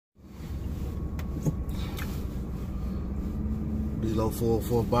D-Lo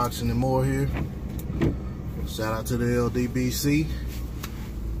 404 Boxing and more here. Shout out to the LDBC.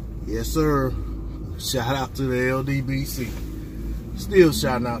 Yes, sir. Shout out to the LDBC. Still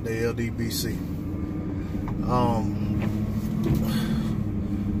shouting out the LDBC.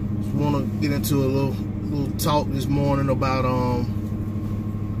 Just want to get into a little talk this morning about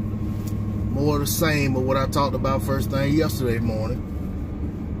more of the same of what I talked about first thing yesterday morning.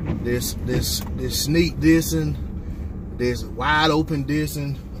 This sneak dissing, this wide open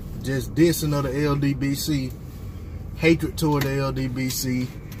dissing, just dissing of the LDBC, hatred toward the LDBC,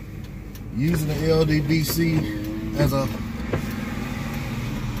 using the LDBC as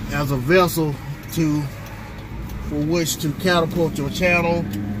a vessel for which to catapult your channel,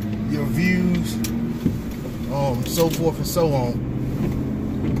 your views, so forth and so on.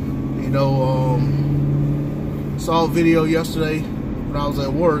 You know, saw a video yesterday when I was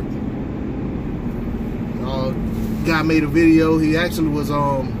at work. Guy made a video. He actually was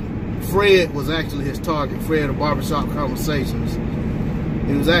Fred was actually his target. Fred of Barbershop Conversations.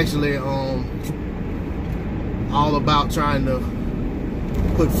 He was actually all about trying to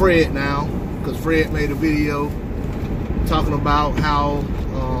put Fred down, because Fred made a video talking about how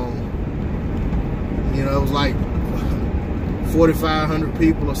you know, it was like 4,500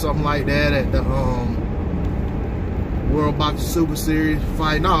 people or something like that at the World Boxing Super Series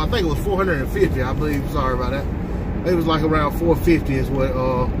fight. No, I think it was 450, I believe. Sorry about that. It was like around 450 is what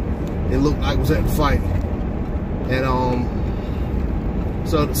it looked like was at the fight. And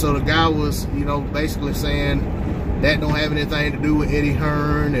so the guy was, you know, basically saying that don't have anything to do with Eddie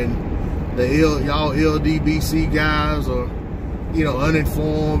Hearn, and y'all LDBC guys are, you know,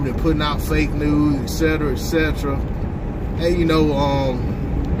 uninformed and putting out fake news, etc., etc. Hey, you know,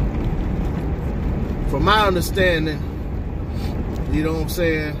 from my understanding, you know what I'm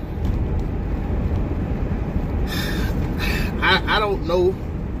saying, I don't know.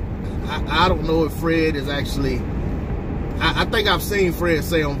 I don't know if Fred is actually. I think I've seen Fred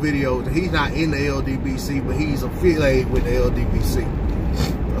say on videos that he's not in the LDBC, but he's affiliated with the LDBC.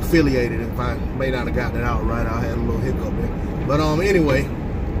 Affiliated, if I may not have got that out right, I had a little hiccup there. But anyway,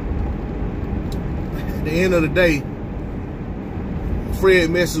 at the end of the day, Fred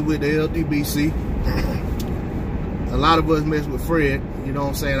messes with the LDBC. A lot of us mess with Fred. You know what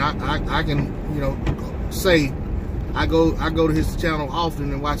I'm saying? I can, you know, say I go to his channel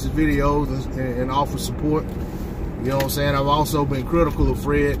often and watch his videos and offer support. You know what I'm saying? I've also been critical of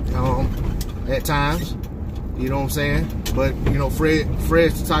Fred at times. You know what I'm saying? But you know,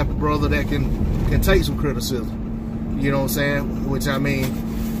 Fred's the type of brother that can take some criticism. You know what I'm saying? Which, I mean,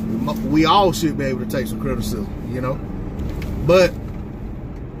 we all should be able to take some criticism. You know, but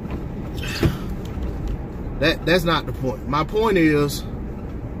that's not the point. My point is,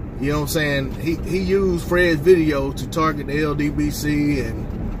 you know what I'm saying, he used Fred's video to target the LDBC, and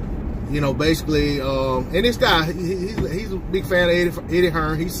you know, basically, and this guy, he's a big fan of Eddie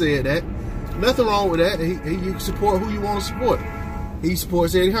Hearn. He said that. Nothing wrong with that. You support who you want to support. He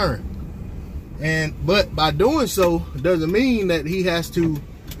supports Eddie Hearn. But by doing so, doesn't mean that he has to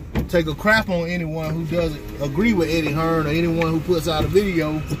take a crap on anyone who doesn't agree with Eddie Hearn, or anyone who puts out a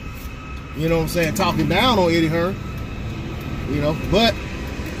video, you know what I'm saying, talking down on Eddie Hearn. You know, but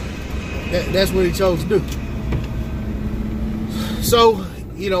that's what he chose to do. So,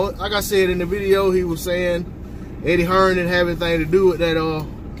 you know, like I said in the video, he was saying Eddie Hearn didn't have anything to do with that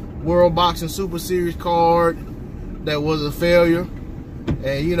World Boxing Super Series card that was a failure.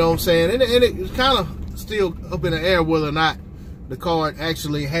 And you know what I'm saying, and it was kind of still up in the air whether or not the card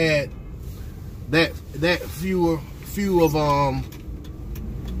actually had that few of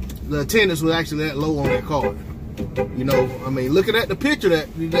the attendance was actually that low on that card. You know, I mean, looking at the picture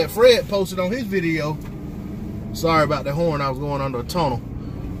that Fred posted on his video. Sorry about the horn, I was going under a tunnel.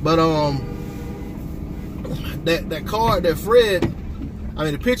 But that card that Fred, I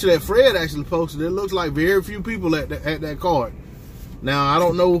mean, the picture that Fred actually posted, it looks like very few people at that card. Now, I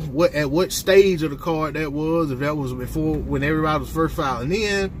don't know at what stage of the card that was, if that was before, when everybody was first filing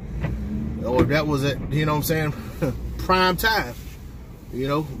in, or if that was at, you know what I'm saying, prime time, you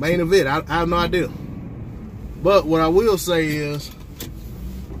know, main event. I have no idea. But what I will say is,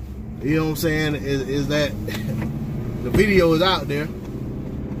 you know what I'm saying, is that the video is out there.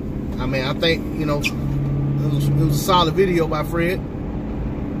 I mean, I think, you know, it was a solid video by Fred.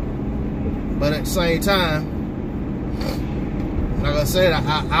 But at the same time, like I said,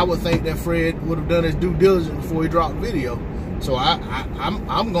 I would think that Fred would have done his due diligence before he dropped the video. So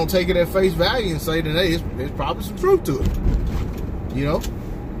I'm gonna take it at face value and say that, hey, there's probably some truth to it. You know?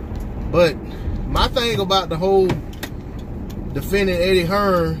 But my thing about the whole defending Eddie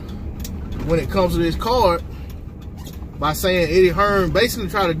Hearn when it comes to this card by saying Eddie Hearn, basically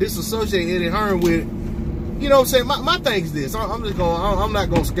try to disassociate Eddie Hearn with it. You know what I'm saying? My thing is this. I'm not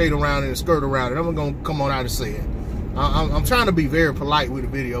going to skate around it and skirt around it. I'm going to come on out and say it. I'm trying to be very polite with the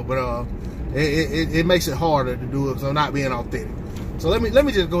video, but it makes it harder to do it because I'm not being authentic. So let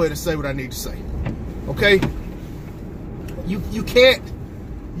me just go ahead and say what I need to say. Okay? You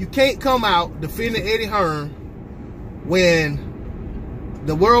can't come out defending Eddie Hearn when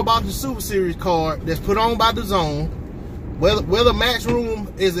the World Boxing Super Series card that's put on by DAZN, whether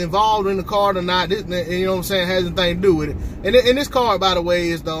Matchroom is involved in the card or not, you know what I'm saying, has anything to do with it. And this card, by the way,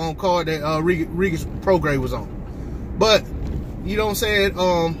 is the card that Regis Prograis was on. But, you know what I'm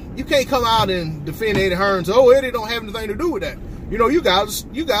saying, you can't come out and defend Eddie Hearn and say, oh, Eddie don't have anything to do with that. You know, you guys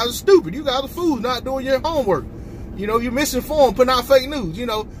are stupid. You guys are fools not doing your homework. You know, you're misinformed, putting out fake news. You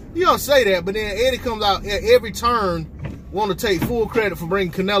know, you don't say that, but then Eddie comes out at every turn, want to take full credit for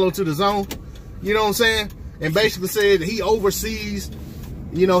bringing Canelo to the zone. You know what I'm saying? And basically said that he oversees,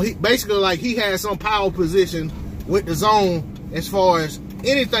 you know, he basically like he has some power position with the zone as far as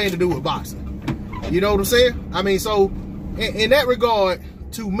anything to do with boxing. You know what I'm saying? I mean, so in that regard,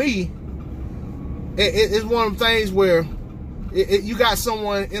 to me, it's one of the things where you got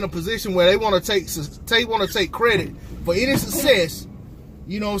someone in a position where they want to take credit for any success.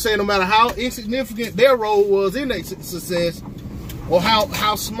 You know what I'm saying? No matter how insignificant their role was in that success, or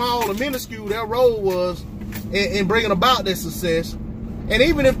how small or minuscule their role was in bringing about that success, and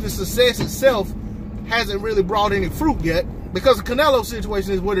even if the success itself hasn't really brought any fruit yet, because the Canelo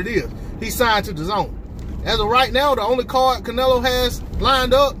situation is what it is. He's signed to DAZN. As of right now, the only card Canelo has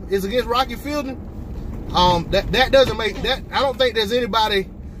lined up is against Rocky Fielding. That doesn't make that. I don't think there's anybody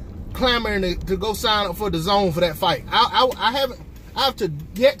clamoring to go sign up for DAZN for that fight. I have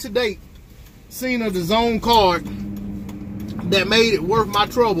yet to date seen a DAZN card that made it worth my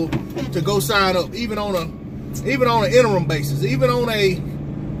trouble to go sign up, even on an interim basis, even on a,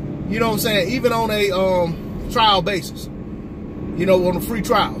 you know what I'm saying, even on a trial basis, you know, on a free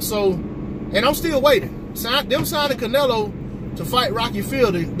trial. So, and I'm still waiting. Them signing Canelo to fight Rocky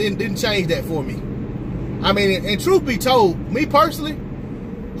Fielding didn't change that for me. I mean, and truth be told, me personally,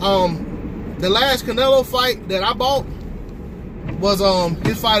 the last Canelo fight that I bought was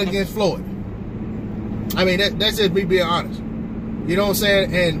his fight against Floyd. I mean, that's just me being honest. You know what I'm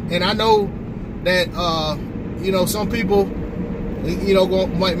saying? And I know that you know, some people, you know,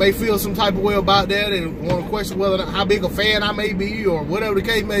 may feel some type of way about that and want to question whether or not how big a fan I may be or whatever the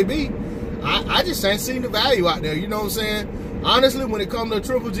case may be. I just ain't seen the value out there. You know what I'm saying? Honestly, when it comes to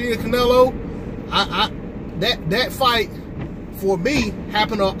Triple G and Canelo, that fight for me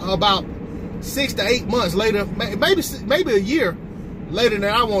happened about 6 to 8 months later, maybe a year later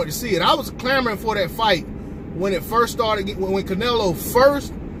than I wanted to see it. I was clamoring for that fight when it first started, when Canelo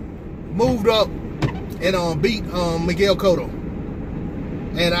first moved up and beat Miguel Cotto.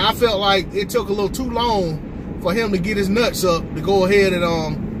 And I felt like it took a little too long for him to get his nuts up to go ahead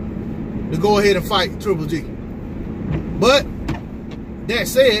and fight Triple G. But that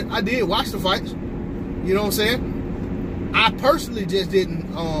said, I did watch the fights. You know what I'm saying? I personally just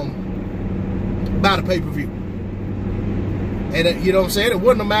didn't buy the pay-per-view. And you know what I'm saying? It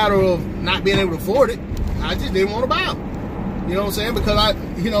wasn't a matter of not being able to afford it. I just didn't want to buy them. You know what I'm saying? Because I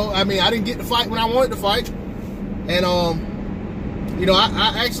didn't get the fight when I wanted to fight. And you know,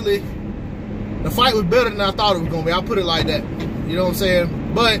 I actually, the fight was better than I thought it was gonna be. I'll put it like that. You know what I'm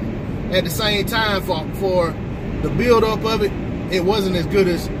saying? But at the same time, for the build-up of it, it wasn't as good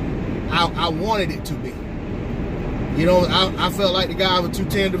as I wanted it to be. You know, I felt like the guy was too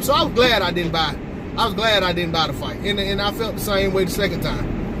tender. So I was glad I didn't buy the fight. And I felt the same way the second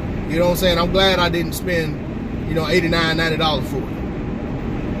time. You know what I'm saying? I'm glad I didn't spend, you know, $89, $90 for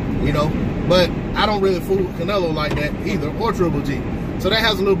it. You know? But I don't really fool with Canelo like that either, or Triple G. So that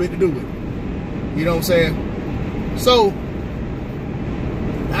has a little bit to do with it. You know what I'm saying? So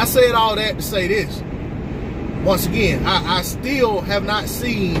I said all that to say this. Once again, I still have not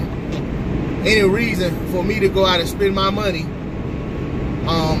seen any reason for me to go out and spend my money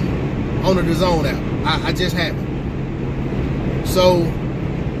on the DAZN app. I just haven't. So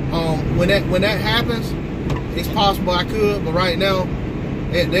when that happens, it's possible I could, but right now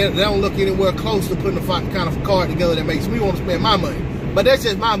they don't look anywhere close to putting the kind of card together that makes me want to spend my money. But that's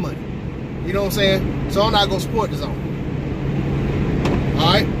just my money. You know what I'm saying? So I'm not gonna support DAZN.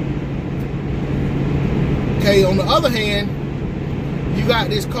 Alright? Okay, on the other hand, you got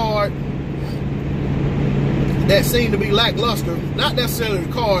this card that seemed to be lackluster. Not necessarily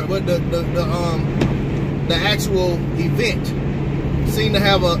the card, but the actual event seemed to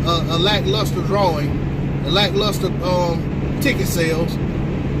have a lackluster drawing, a lackluster ticket sales.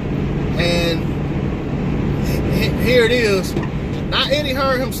 And here it is. Not Eddie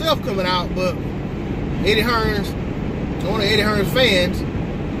Hearn himself coming out, but Eddie Hearn's, one of Eddie Hearn's fans,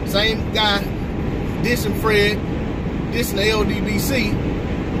 same guy, dissing Fred, dissing the LDBC,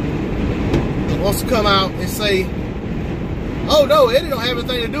 wants to come out and say, oh no, Eddie don't have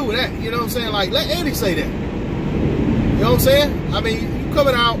anything to do with that. You know what I'm saying? Like, let Eddie say that. You know what I'm saying? I mean, you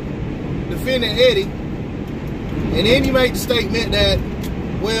coming out defending Eddie, and then you make the statement that,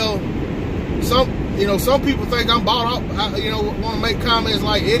 well, some people think I'm bought up. Want to make comments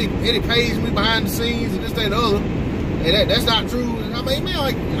like Eddie pays me behind the scenes and this, that, and the other, and that's not true. I mean, man,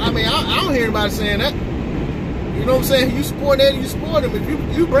 I don't hear anybody saying that. You know what I'm saying? You support Eddie, you support him.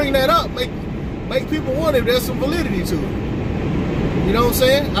 If you bring that up, make people wonder if there's some validity to it. You know what I'm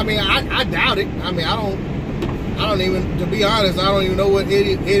saying? I mean, I doubt it. I mean, I don't even, to be honest, I don't even know what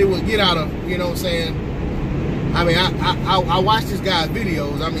Eddie would get out of, you know what I'm saying? I mean, I watch this guy's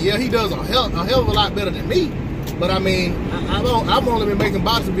videos. I mean, yeah, he does a hell of a lot better than me. But I mean, I've only been making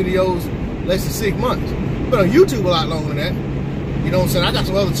boxing videos less than 6 months. But on YouTube a lot longer than that. You know what I'm saying? I got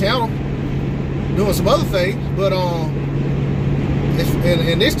some other channel doing some other things. But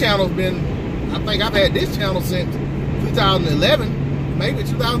and this channel's been, I think I've had this channel since 2011, maybe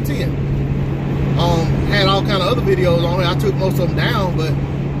 2010. Had all kind of other videos on it. I took most of them down, but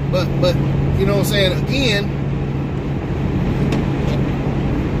you know what I'm saying? Again,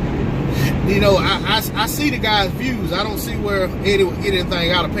 you know, I see the guy's views. I don't see where Eddie would get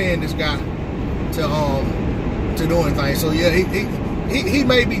anything out of paying this guy to do anything. So yeah, he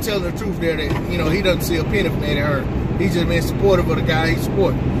may be telling the truth there that, you know, he doesn't see a penny from Eddie Hearn. He's just been supportive of the guy he's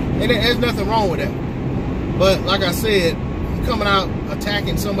supporting, and there's nothing wrong with that. But like I said, coming out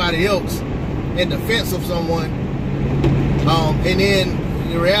attacking somebody else in defense of someone, and then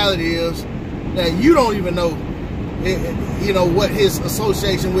the reality is that you don't even know, you know, what his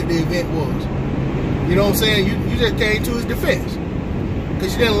association with the event was. You know what I'm saying? You just came to his defense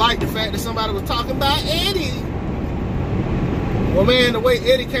because you didn't like the fact that somebody was talking about Eddie. Well, man, the way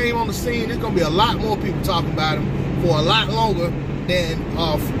Eddie came on the scene, there's gonna be a lot more people talking about him for a lot longer than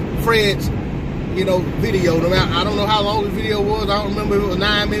Fred's, you know, video. I don't know how long the video was. I don't remember if it was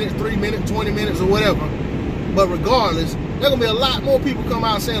 9 minutes, 3 minutes, 20 minutes, or whatever. But regardless, there's gonna be a lot more people come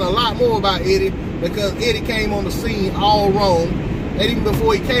out saying a lot more about Eddie because Eddie came on the scene all wrong. And even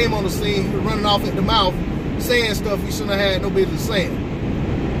before he came on the scene, he was running off at the mouth, saying stuff he shouldn't have had no business saying.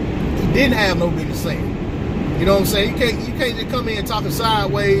 He didn't have no business saying. You know what I'm saying? You can't just come in talking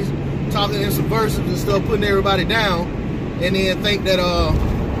sideways, talking in subversive and stuff, putting everybody down, and then think that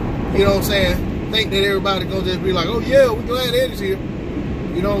you know what I'm saying? Think that everybody's gonna just be like, oh yeah, we're glad Eddie's here.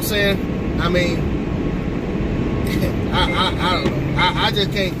 You know what I'm saying? I mean, I don't know. I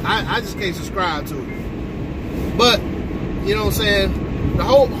just can't subscribe to it. But you know what I'm saying? The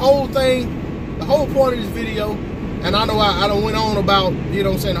whole thing, the whole point of this video, and I know I done went on about, you know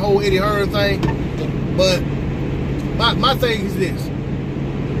what I'm saying, the whole Eddie Hearn thing, but my thing is this.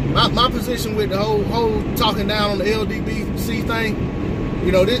 My position with the whole talking down on the LDBC thing,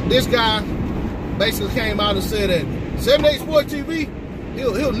 you know, this guy basically came out and said that 78 Sports TV,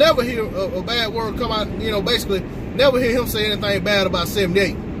 he'll never hear a bad word come out, you know, basically never hear him say anything bad about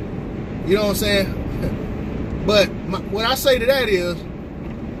 78. You know what I'm saying? But what I say to that is,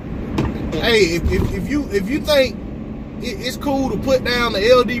 hey, if you think it's cool to put down the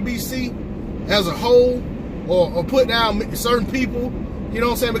LDBC as a whole, or put down certain people, you know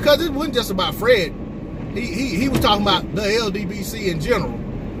what I'm saying? Because it wasn't just about Fred. He was talking about the LDBC in general.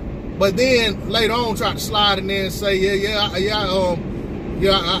 But then later on tried to slide in there and say,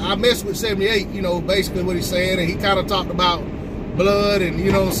 I messed with 78, you know, basically what he's saying. And he kind of talked about blood and,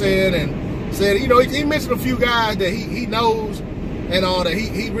 you know what I'm saying, and said, you know, he mentioned a few guys that he knows and all that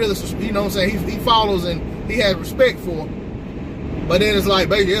he really, you know what I'm saying, he follows and he has respect for. But then it's like,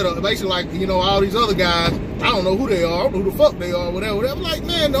 basically like, you know, all these other guys, I don't know who they are, I don't know who the fuck they are, whatever. I'm like,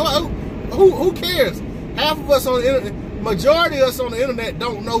 man, no, who cares? Half of us on the internet, majority of us on the internet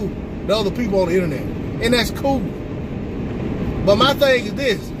don't know the other people on the internet. And that's cool. But my thing is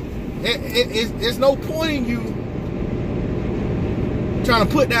this, it's no point in you trying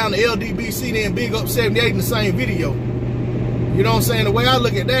to put down the LDBC then big up 78 in the same video. You know what I'm saying? The way I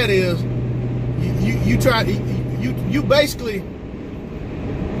look at that is, you basically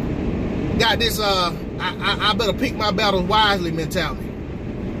got this I better pick my battles wisely mentality.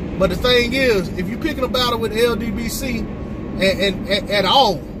 But the thing is, if you're picking a battle with LDBC and at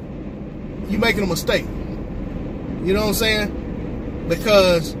all, you're making a mistake. You know what I'm saying?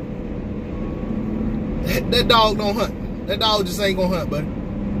 Because that dog don't hunt. That dog just ain't gonna hunt, buddy. I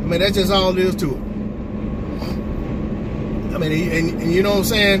mean, that's just all there is to it. I mean, and you know what I'm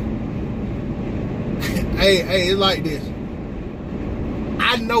saying? Hey, it's like this.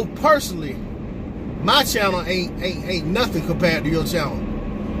 I know personally, my channel ain't nothing compared to your channel.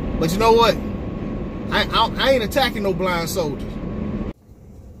 But you know what? I ain't attacking no blind soldiers.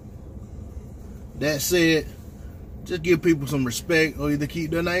 That said, just give people some respect or either keep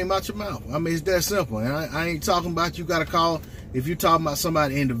their name out your mouth. I mean, it's that simple. And I ain't talking about you got to call if you're talking about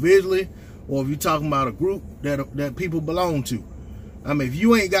somebody individually or if you're talking about a group that people belong to. I mean, if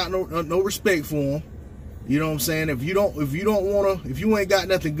you ain't got no respect for them, you know what I'm saying? If you ain't got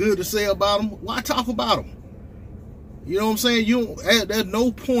nothing good to say about them, why talk about them? You know what I'm saying? There's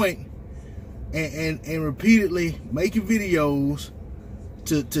no point in repeatedly making videos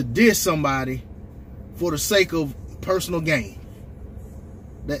to diss somebody for the sake of personal gain.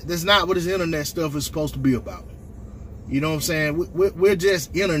 That's not what this internet stuff is supposed to be about. You know what I'm saying? We're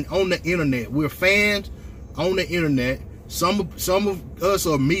just on the internet. We're fans on the internet. Some of us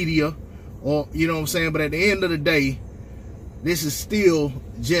are media, or you know what I'm saying. But at the end of the day, this is still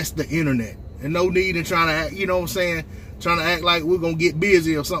just the internet, and no need in trying to act, you know what I'm saying, trying to act like we're gonna get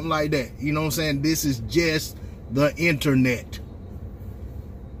busy or something like that. You know what I'm saying? This is just the internet.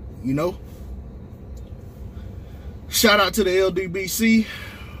 You know. Shout out to the LDBC.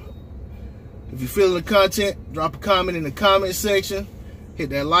 If you're feeling the content, drop a comment in the comment section.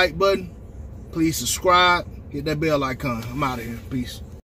 Hit that like button. Please subscribe. Hit that bell icon. I'm out of here. Peace.